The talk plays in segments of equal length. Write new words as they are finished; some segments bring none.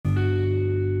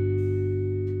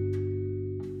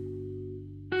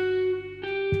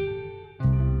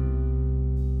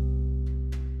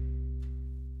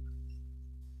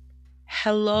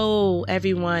Hello,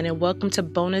 everyone, and welcome to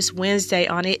Bonus Wednesday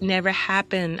on It Never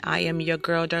Happened. I am your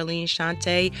girl, Darlene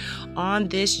Shante, on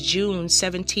this June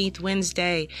 17th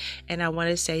Wednesday, and I want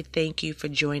to say thank you for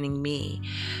joining me.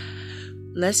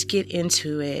 Let's get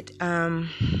into it.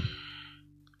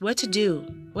 What to do?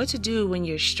 What to do when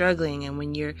you're struggling and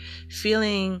when you're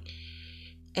feeling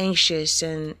anxious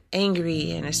and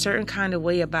angry in a certain kind of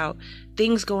way about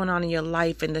things going on in your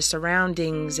life and the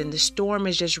surroundings, and the storm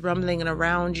is just rumbling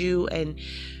around you and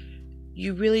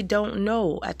you really don't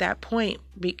know at that point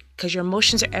because your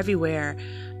emotions are everywhere.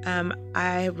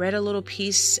 I read a little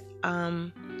piece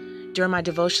during my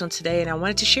devotional today, and I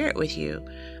wanted to share it with you.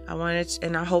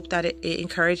 And I hope that it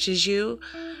encourages you.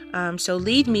 So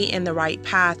lead me in the right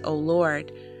path, O Lord,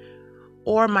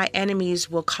 or my enemies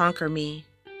will conquer me.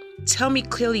 Tell me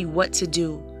clearly what to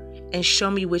do and show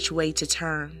me which way to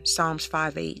turn. Psalms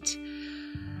 5:8.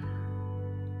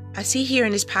 I see here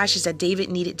in this passage that David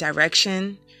needed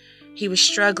direction. He was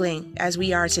struggling as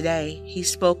we are today. He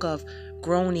spoke of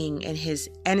groaning and his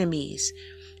enemies,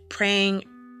 praying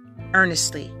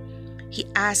earnestly. He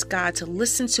asked God to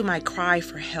listen to my cry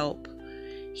for help.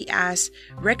 He asked,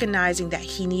 recognizing that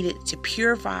he needed to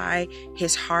purify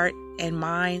his heart and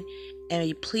mind and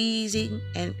be pleasing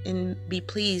and be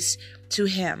pleased to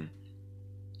him.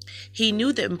 He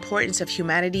knew the importance of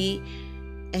humanity,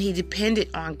 and he depended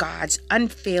on God's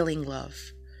unfailing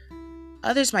love.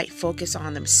 Others might focus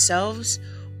on themselves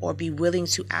or be willing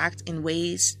to act in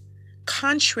ways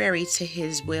contrary to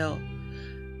his will.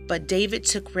 But David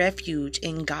took refuge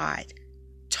in God,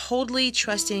 totally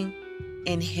trusting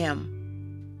in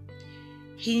him.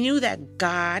 He knew that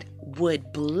God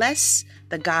would bless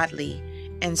the godly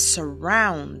and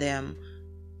surround them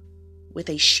with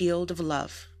a shield of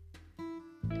love.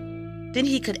 Then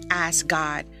he could ask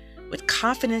God with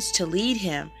confidence to lead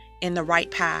him in the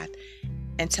right path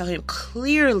and tell him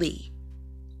clearly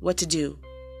what to do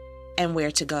and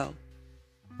where to go.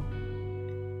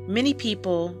 Many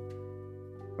people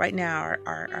right now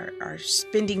are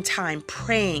spending time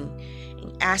praying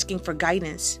and asking for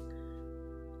guidance,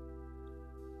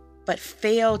 but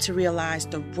fail to realize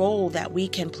the role that we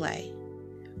can play.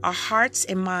 Our hearts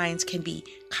and minds can be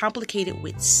complicated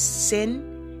with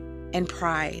sin and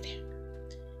pride,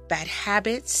 bad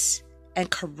habits and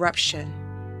corruption,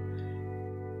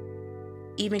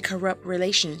 even corrupt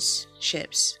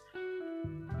relationships.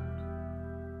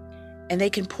 And they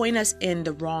can point us in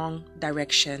the wrong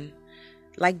direction.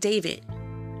 Like David,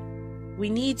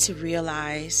 we need to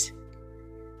realize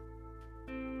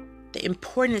the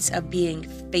importance of being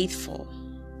faithful,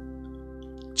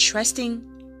 trusting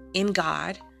in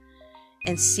God,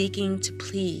 and seeking to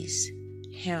please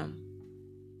him.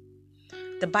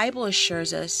 The Bible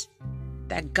assures us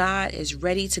that God is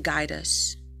ready to guide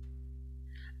us.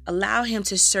 Allow him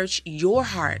to search your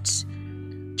hearts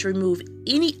to remove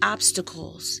any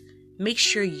obstacles. Make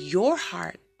sure your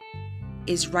heart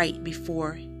is right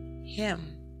before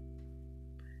him.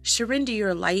 Surrender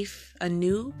your life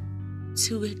anew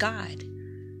to God.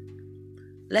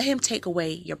 Let him take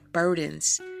away your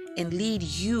burdens and lead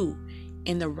you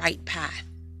in the right path.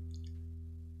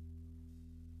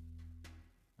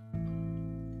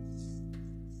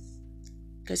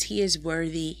 Because he is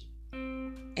worthy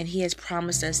and he has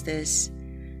promised us this,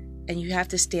 and you have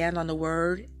to stand on the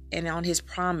word and on his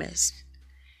promise.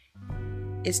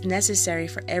 It's necessary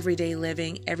for everyday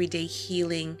living, everyday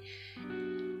healing,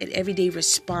 and everyday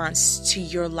response to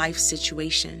your life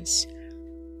situations.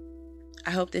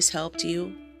 I hope this helped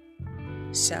you.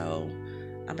 So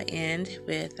I'm going to end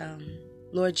with,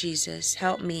 Lord Jesus,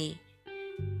 help me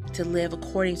to live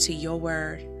according to your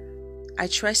word. I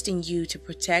trust in you to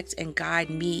protect and guide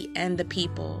me and the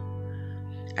people.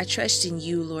 I trust in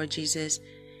you, Lord Jesus,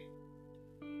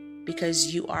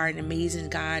 because you are an amazing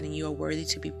God and you are worthy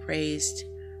to be praised.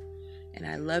 And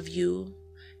I love you,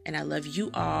 and I love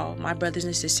you all, my brothers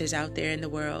and sisters out there in the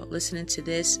world listening to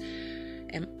this.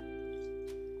 And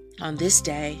on this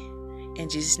day, in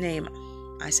Jesus' name,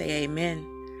 I say amen.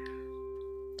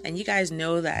 And you guys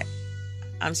know that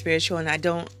I'm spiritual, and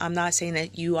I'm not saying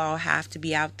that you all have to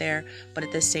be out there, but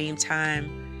at the same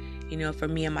time, for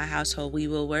me and my household, we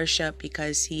will worship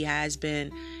because he has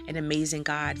been an amazing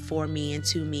God for me and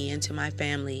to my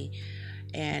family.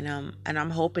 And I'm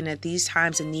hoping that these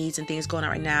times of needs and things going on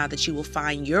right now, that you will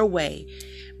find your way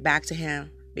back to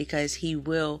him, because he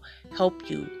will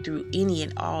help you through any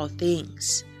and all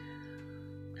things.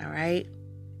 All right.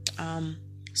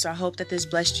 So I hope that this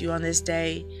blessed you on this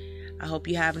day. I hope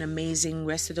you have an amazing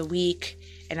rest of the week.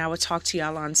 And I will talk to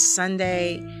y'all on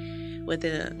Sunday with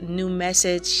a new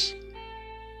message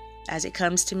as it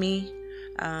comes to me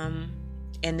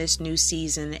in this new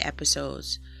season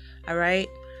episodes. All right.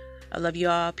 I love you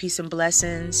all. Peace and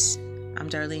blessings. I'm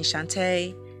Darlene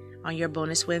Shante on your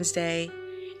Bonus Wednesday,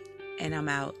 and I'm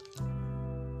out.